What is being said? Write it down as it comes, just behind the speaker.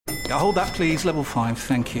Hold that, please. Level 5,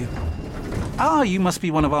 thank you. Ah, you must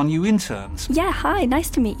be one of our new interns. Yeah, hi, nice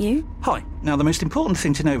to meet you. Hi. Now, the most important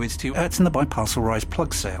thing to know is to in the biparcel rise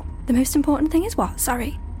plug sale. The most important thing is what?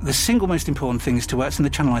 Sorry. The single most important thing is to in the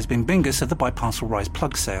channelized bin bingus of the biparcel rise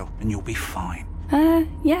plug sale, and you'll be fine.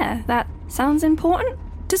 Yeah, that sounds important.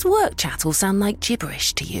 Does work chat all sound like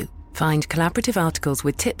gibberish to you? Find collaborative articles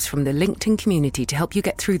with tips from the LinkedIn community to help you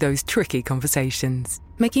get through those tricky conversations.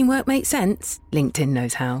 Making work make sense? LinkedIn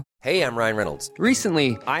knows how. Hey, I'm Ryan Reynolds.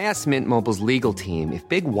 Recently, I asked Mint Mobile's legal team if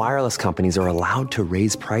big wireless companies are allowed to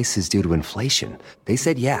raise prices due to inflation. They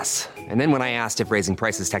said yes. And then when I asked if raising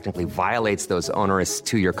prices technically violates those onerous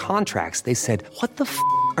two-year contracts, they said, "What the f***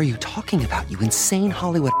 are you talking about, you insane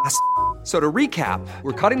Hollywood ass?" So to recap,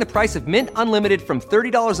 we're cutting the price of Mint Unlimited from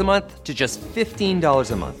 $30 a month to just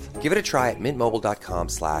 $15 a month. Give it a try at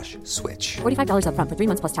mintmobile.com/switch. $45 up front for 3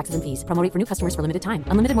 months plus taxes and fees. Promo rate for new customers for limited time.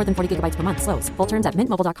 Unlimited more than 40 gigabytes per month. Slows full terms at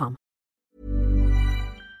mintmobile.com.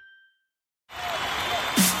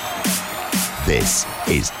 This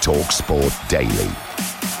is TalkSport Daily.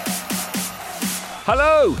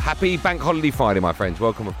 Hello, happy Bank Holiday Friday, my friends.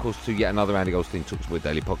 Welcome, of course, to yet another Andy Goldstein TalkSport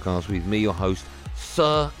Daily podcast with me, your host,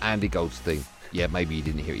 Sir Andy Goldstein. Yeah, maybe you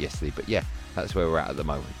didn't hear it yesterday, but yeah, that's where we're at the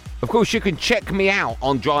moment. Of course, you can check me out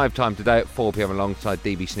on Drive Time today at 4 p.m. alongside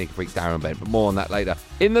DB Sneaker Freak Darren Bent, but more on that later.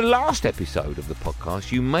 In the last episode of the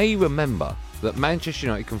podcast, you may remember that Manchester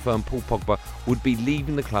United confirmed Paul Pogba would be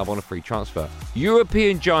leaving the club on a free transfer.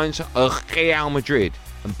 European giants Real Madrid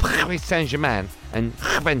and Paris Saint-Germain and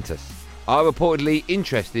Juventus are reportedly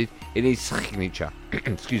interested in his signature.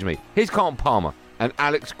 Excuse me. Here's Carlton Palmer and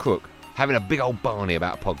Alex Crook having a big old barney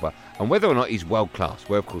about Pogba and whether or not he's world class,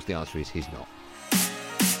 where of course the answer is he's not.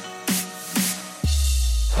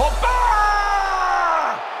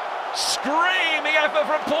 Pogba! Screaming effort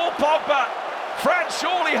from Paul Pogba. France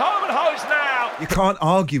surely home and host now. You can't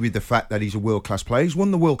argue with the fact that he's a world-class player. He's won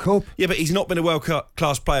the World Cup. Yeah, but he's not been a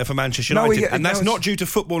world-class player for Manchester United. And that's not due to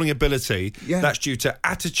footballing ability. Yeah. That's due to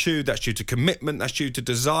attitude, that's due to commitment, that's due to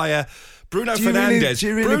desire. Bruno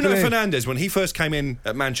Fernandes, when he first came in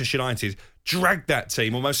at Manchester United, dragged that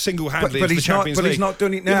team almost single-handedly into the Champions League. But he's not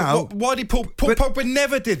done it now. Yeah, why did Paul Pogba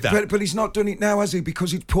never did that? But he's not done it now, has he?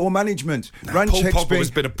 Because it's poor management. Paul Pogba has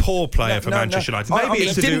been a poor player for Manchester United. Maybe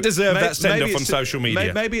he didn't deserve that send-off on social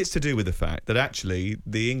media. Maybe it's to do with the fact that actually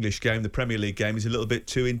the English game, the Premier League game, is a little bit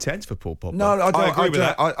too intense for Paul Pogba. No, I agree with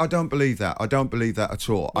that. I don't believe that. I don't believe that at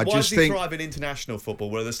all. Why does he thrive in international football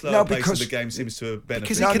where the slower pace of the game seems to have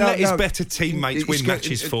benefited? Because he can let his better teammates win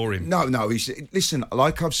matches for him. No. Listen,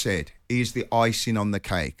 like I've said, he's the icing on the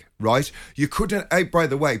cake, right? You couldn't. Hey, by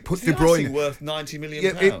the way, put De Bruyne worth £90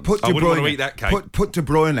 million. I wouldn't want to eat that cake. Put De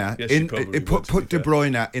Bruyne put De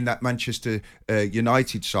Bruyne in that Manchester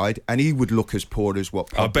United side, and he would look as poor as what.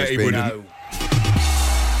 I bet he would.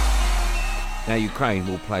 Now Ukraine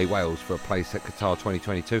will play Wales for a place at Qatar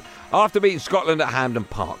 2022 after beating Scotland at Hampden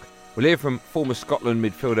Park. We'll hear from former Scotland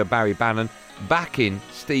midfielder Barry Bannon backing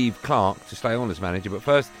Steve Clarke to stay on as manager. But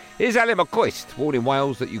first, here's Ali McCoist warning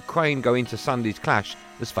Wales that Ukraine go into Sunday's clash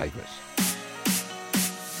as favourites.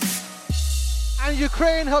 And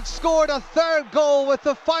Ukraine have scored a third goal with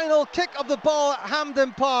the final kick of the ball at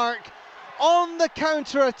Hampden Park. On the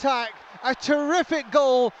counter-attack, a terrific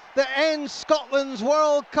goal that ends Scotland's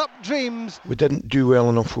World Cup dreams. We didn't do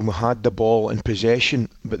well enough when we had the ball in possession,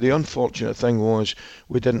 but the unfortunate thing was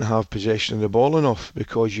we didn't have possession of the ball enough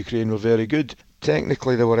because Ukraine were very good.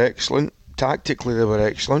 Technically they were excellent, tactically they were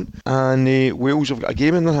excellent, and Wales have got a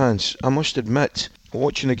game in their hands. I must admit,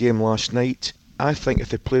 watching the game last night, I think if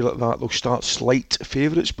they play like that, they'll start slight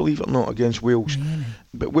favourites, believe it or not, against Wales. Really?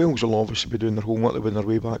 But Wales will obviously be doing their homework. They were on their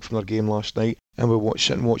way back from their game last night, and we're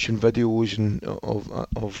watching videos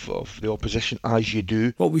of the opposition, as you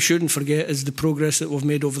do. What we shouldn't forget is the progress that we've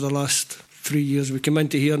made over the last 3 years. We came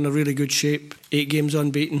into here in a really good shape, 8 games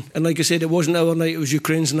unbeaten. And like I said, it wasn't our night, it was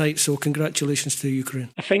Ukraine's night, so congratulations to Ukraine.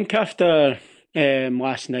 I think after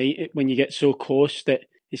last night, when you get so close that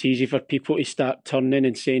it's easy for people to start turning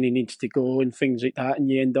and saying he needs to go and things like that, and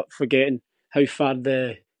you end up forgetting how far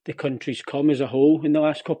the country's come as a whole in the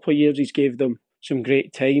last couple of years. He's gave them some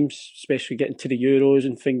great times, especially getting to the Euros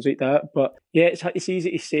and things like that. But yeah, it's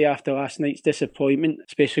easy to say after last night's disappointment,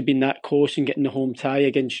 especially being that close and getting the home tie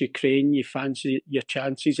against Ukraine, you fancy your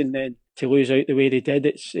chances, and then to lose out the way they did,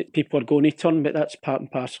 people are going to turn, but that's part and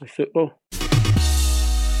parcel of football.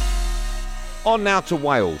 On now to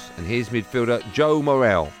Wales, and here's midfielder Joe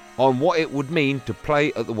Morrell on what it would mean to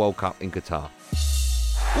play at the World Cup in Qatar.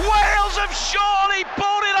 Wales have surely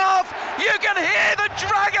pulled it off. You can hear the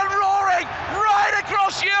dragon roaring right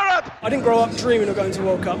across Europe. I didn't grow up dreaming of going to the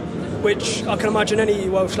World Cup, which I can imagine any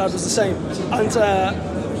Welsh lad was the same. And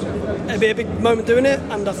it'd be a big moment doing it,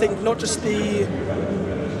 and I think not just the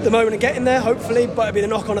moment of getting there, hopefully, but it'd be the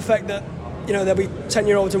knock-on effect that, you know, there'll be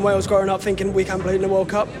 10-year-olds in Wales growing up thinking we can play in the World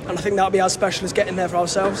Cup, and I think that'll be as special as getting there for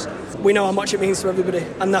ourselves. We know how much it means to everybody,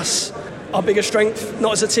 and that's our biggest strength,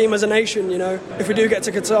 not as a team, as a nation. You know, if we do get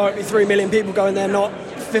to Qatar, it'll be 3 million people going there, not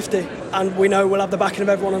 50, and we know we'll have the backing of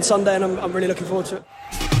everyone on Sunday, and I'm really looking forward to it.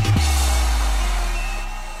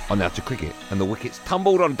 On now to cricket, and the wickets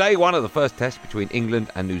tumbled on day one of the first test between England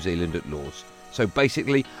and New Zealand at Lord's. So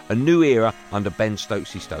basically, a new era under Ben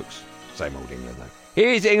Stokes. Same old England though.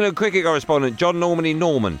 Here's England cricket correspondent John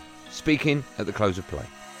Norman speaking at the close of play.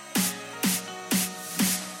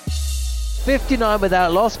 59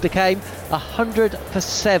 without loss became 100 for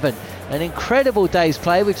 7. An incredible day's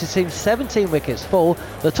play which has seen 17 wickets fall.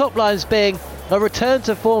 The top lines being a return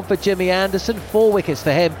to form for Jimmy Anderson, 4 wickets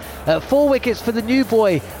for him. 4 wickets for the new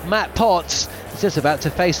boy, Matt Potts. He's just about to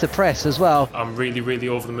face the press as well. I'm really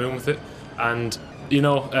over the moon with it. And, you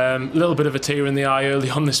know, a little bit of a tear in the eye early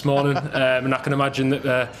on this morning. And I can imagine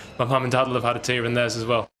that my mum and dad will have had a tear in theirs as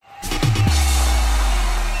well.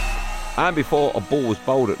 And before a ball was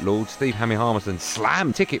bowled at Lord's, Steve Hammy-Harmison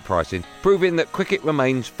slammed ticket pricing, proving that cricket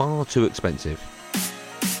remains far too expensive.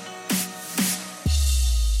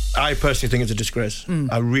 I personally think it's a disgrace.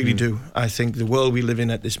 I really do. I think the world we live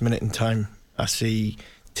in at this minute in time, I see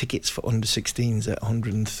tickets for under 16s at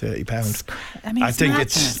 £130.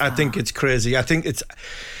 I think it's crazy. I think it's...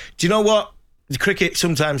 Do you know what? The cricket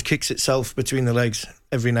sometimes kicks itself between the legs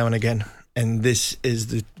every now and again. And this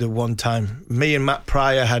is the one time. Me and Matt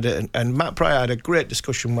Pryor had a great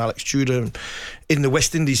discussion with Alex Tudor in the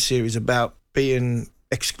West Indies series about being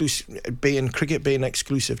cricket being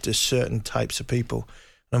exclusive to certain types of people.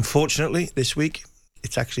 Unfortunately, this week,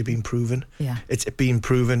 it's actually been proven. Yeah. It's been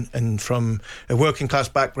proven. And from a working class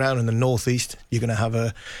background in the Northeast, you're going to have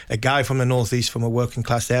a guy from the Northeast from a working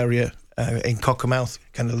class area in Cockermouth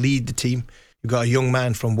kind of lead the team. You've got a young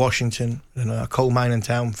man from Washington and a coal mining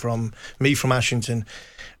town from Ashington.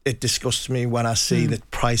 It disgusts me when I see the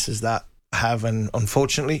prices that have, and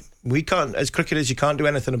unfortunately, we can't, as cricketers, you can't do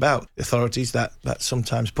anything about authorities that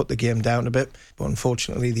sometimes put the game down a bit. But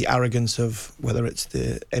unfortunately, the arrogance of whether it's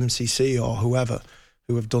the MCC or whoever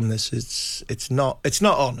who have done this, it's not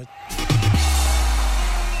on.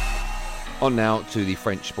 On now to the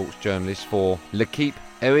French sports journalist for L'Equipe,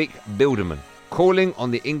 Eric Bilderman, calling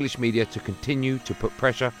on the English media to continue to put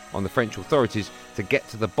pressure on the French authorities to get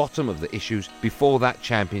to the bottom of the issues before that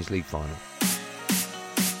Champions League final.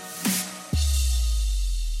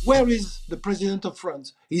 Where is the President of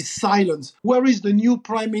France? He's silence. Where is the new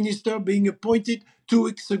Prime Minister being appointed 2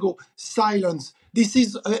 weeks ago? Silence. This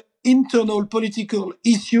is an internal political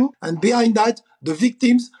issue, and behind that, the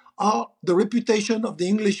victims are the reputation of the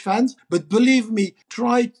English fans. But believe me,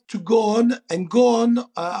 try to go on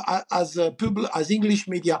as English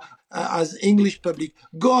media, as English public.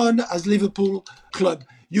 Go on as Liverpool club.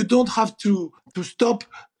 You don't have to stop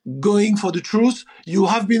going for the truth. You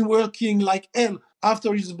have been working like hell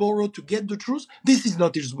after Hillsborough to get the truth. This is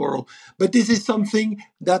not Hillsborough, but this is something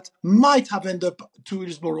that might have ended up to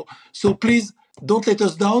Hillsborough. So please, don't let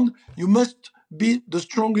us down. You must be the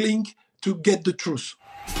strong link to get the truth.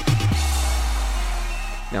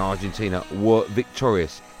 Now, Argentina were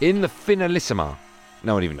victorious in the Finalissima.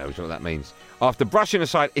 No one even knows what that means. After brushing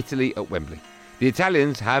aside Italy at Wembley. The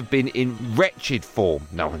Italians have been in wretched form.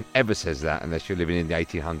 No one ever says that unless you're living in the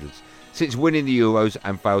 1800s. Since winning the Euros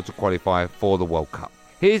and failed to qualify for the World Cup.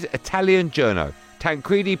 Here's Italian journo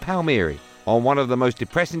Tancredi Palmieri on one of the most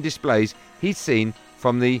depressing displays he's seen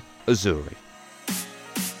from the Azzurri.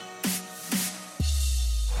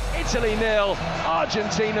 Italy 0,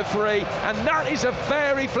 Argentina 3, and that is a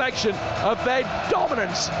fair reflection of their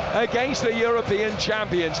dominance against the European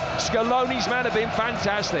champions. Scaloni's men have been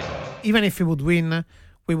fantastic. Even if we would win,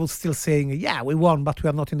 we would still say, yeah, we won, but we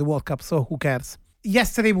are not in the World Cup, so who cares?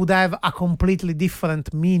 Yesterday would have a completely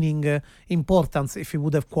different meaning, importance if we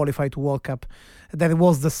would have qualified to World Cup. There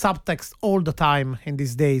was the subtext all the time in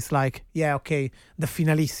these days, like, yeah, okay, the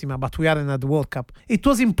Finalissima, but we aren't at the World Cup. It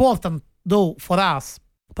was important, though, for us,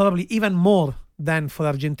 probably even more than for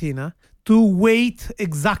Argentina, to wait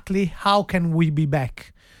exactly how can we be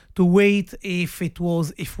back. To wait if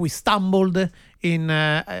we stumbled in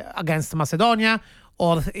against Macedonia,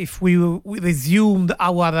 or if we resumed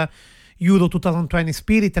our Euro 2020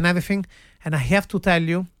 spirit and everything. And I have to tell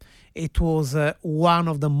you, it was one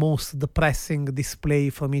of the most depressing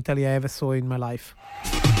displays from Italy I ever saw in my life.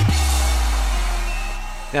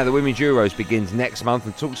 Now, the Women's Euros begins next month,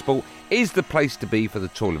 and TalkSport is the place to be for the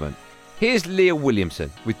tournament. Here's Leah Williamson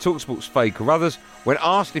with TalkSport's Faye Carruthers when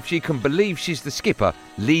asked if she can believe she's the skipper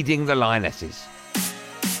leading the Lionesses.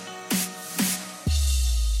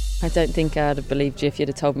 I don't think I'd have believed you if you'd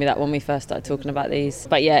have told me that when we first started talking about these.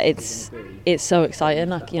 But yeah, it's so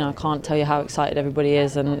exciting. I can't tell you how excited everybody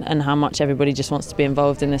is and how much everybody just wants to be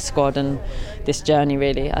involved in this squad and this journey,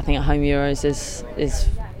 really. I think a home Euros is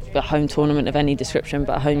a home tournament of any description,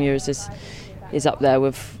 but a home Euros is up there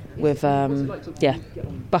with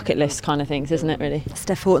bucket list kind of things, isn't it, really?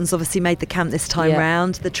 Steph Houghton's obviously made the camp this time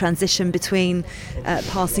round. The transition between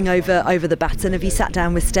passing over the baton. Have you sat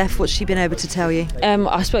down with Steph? What's she been able to tell you?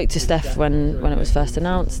 I spoke to Steph when it was first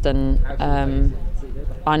announced, and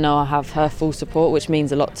I know I have her full support, which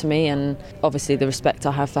means a lot to me, and obviously the respect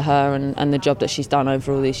I have for her and the job that she's done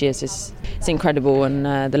over all these years it's incredible, and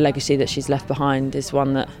the legacy that she's left behind is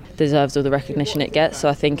one that deserves all the recognition it gets. So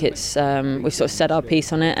I think it's we've sort of said our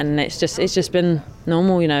piece on it, and it's just been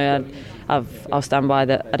normal. I'll stand by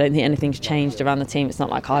that. I don't think anything's changed around the team. It's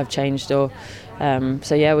not like I've changed or.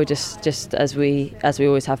 So yeah, we're just as we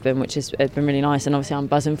always have been, which has been really nice. And obviously I'm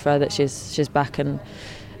buzzing for her that she's back and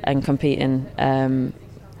competing.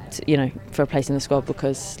 For a place in the squad,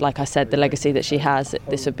 because like I said, the legacy that she has,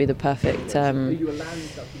 this would be the perfect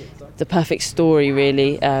story,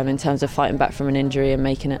 really, in terms of fighting back from an injury and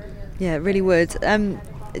making it. Yeah, it really would.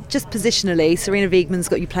 Just positionally, Serena Wiegmann's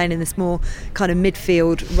got you playing in this more kind of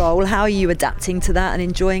midfield role. How are you adapting to that and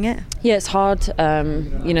enjoying it? Yeah, it's hard.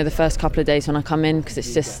 The first couple of days when I come in, because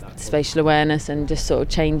it's just spatial awareness and just sort of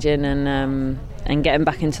changing and getting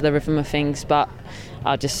back into the rhythm of things. But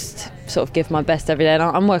I just sort of give my best every day. And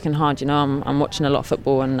I'm working hard. I'm watching a lot of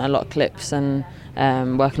football and a lot of clips and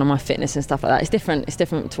working on my fitness and stuff like that. It's different. It's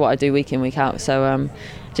different to what I do week in, week out. So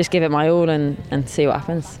just give it my all and see what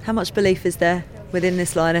happens. How much belief is there within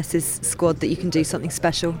this Lionesses squad that you can do something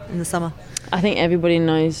special in the summer? I think everybody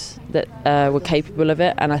knows that we're capable of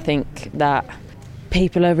it, and I think that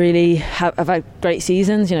people are really have had great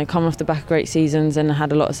seasons, coming off the back of great seasons and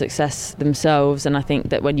had a lot of success themselves. And I think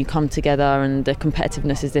that when you come together and the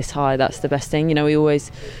competitiveness is this high, that's the best thing.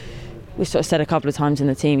 We sort of said a couple of times in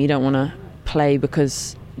the team, you don't want to play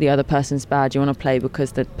because the other person's bad. You want to play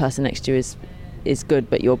because the person next to you is good,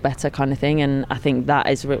 but you're better, kind of thing. And I think that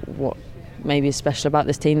is what maybe is special about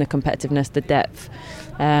this team, the competitiveness, the depth,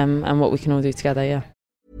 and what we can all do together. Yeah.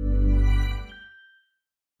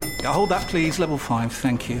 Hold that, please. Level 5,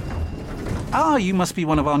 thank you. You must be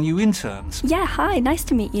one of our new interns. Yeah, hi, nice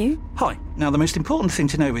to meet you. Hi. Now, the most important thing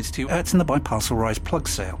to know is it's in the Biparcel Rise plug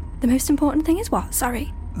sale. The most important thing is what?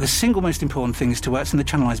 Sorry. The single most important thing is to in the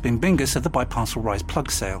Channelized Bin Bingus of the Biparcel Rise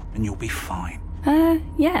plug sale, and you'll be fine.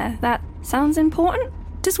 Yeah, that sounds important.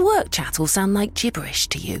 Does work chat all sound like gibberish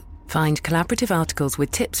to you? Find collaborative articles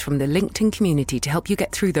with tips from the LinkedIn community to help you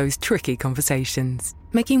get through those tricky conversations.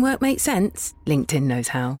 Making work make sense? LinkedIn knows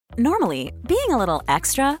how. Normally, being a little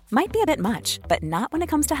extra might be a bit much, but not when it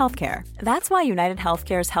comes to healthcare. That's why United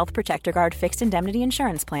Healthcare's Health Protector Guard fixed indemnity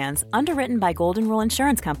insurance plans, underwritten by Golden Rule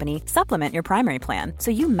Insurance Company, supplement your primary plan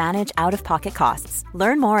so you manage out-of-pocket costs.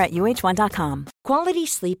 Learn more at uh1.com. Quality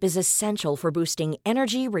sleep is essential for boosting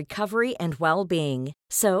energy, recovery, and well-being.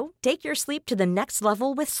 So, take your sleep to the next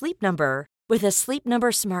level with Sleep Number. With a Sleep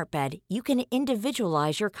Number smart bed, you can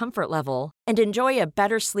individualize your comfort level and enjoy a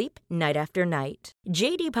better sleep night after night.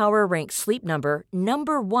 J.D. Power ranks Sleep Number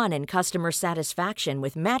 #1 in customer satisfaction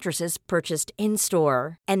with mattresses purchased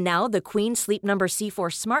in-store. And now the Queen Sleep Number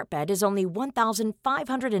C4 smart bed is only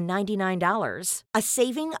 $1,599, a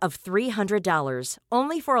saving of $300,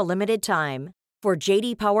 only for a limited time. For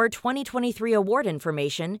J.D. Power 2023 award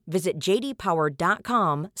information, visit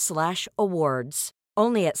jdpower.com/awards.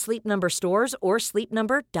 Only at Sleep Number stores or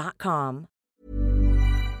sleepnumber.com.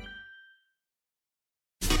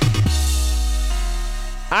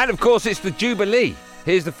 And of course, it's the Jubilee.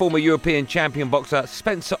 Here's the former European champion boxer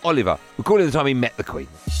Spencer Oliver, recording the time he met the Queen.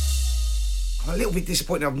 I'm a little bit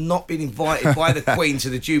disappointed I've not been invited by the Queen to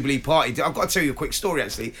the Jubilee party. I've got to tell you a quick story,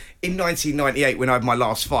 actually. In 1998, when I had my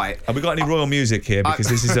last fight... Have we got any royal music here? Because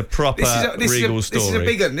this is a proper regal story. This is a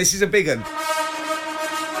big one. This is a big one.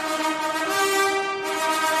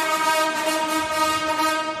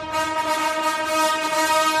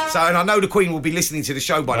 So, and I know the Queen will be listening to the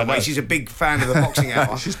show, by the way. She's a big fan of the boxing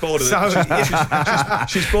hour. She's bored of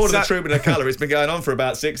she's bored of the troop in her colour. It's been going on for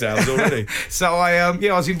about 6 hours already. So I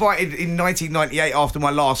was invited in 1998 after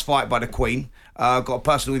my last fight by the Queen. Got a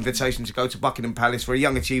personal invitation to go to Buckingham Palace for a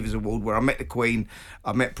Young Achievers Award, where I met the Queen.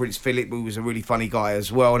 I met Prince Philip, who was a really funny guy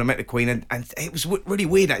as well, and I met the Queen, and it was really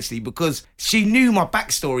weird, actually, because she knew my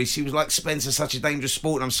backstory. She was like, Spencer, such a dangerous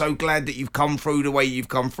sport, and I'm so glad that you've come through the way you've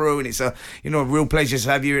come through, and it's a real pleasure to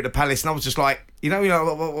have you at the Palace. And I was just like, You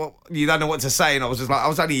don't know what to say, and I was just like, I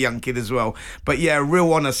was only a young kid as well. But yeah, a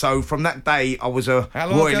real honour. So from that day, I was a How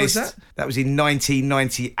long ago royalist. was that? That was in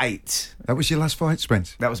 1998. That was your last fight,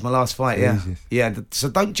 Spence? That was my last fight, yeah. Jesus. Yeah, so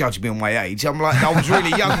don't judge me on my age. I'm like, I was really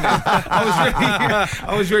young then.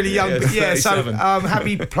 I was really young. Yeah, But yeah, so 37.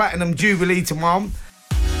 happy Platinum Jubilee to Mum.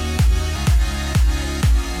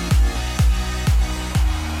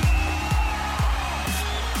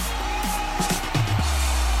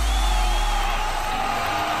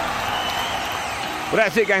 Well,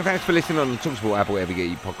 that's it, gang. Thanks for listening on the TalkSport app or wherever you get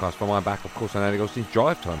your podcast from. I'm back, of course, on Andy Goldstein's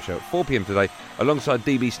Drive Time show at 4 p.m. today, alongside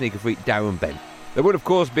DB Sneaker Freak Darren Bent. There will, of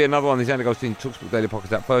course, be another one of these Andy Goldstein TalkSport Daily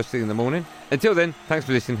Podcast out first thing in the morning. Until then, thanks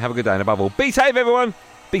for listening. Have a good day, and above all, be safe, everyone.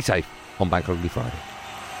 Be safe on Bank Holiday Friday.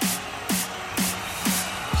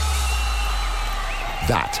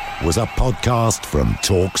 That was a podcast from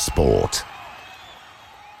TalkSport.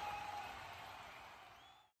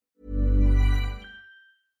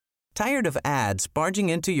 Tired of ads barging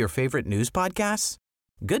into your favorite news podcasts?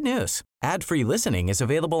 Good news. Ad-free listening is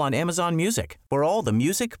available on Amazon Music for all the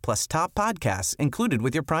music plus top podcasts included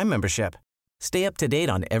with your Prime membership. Stay up to date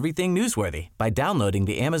on everything newsworthy by downloading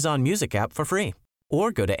the Amazon Music app for free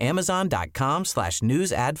or go to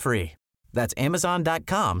amazon.com/news ad free. That's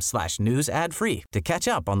amazon.com/news ad free to catch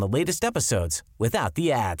up on the latest episodes without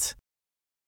the ads.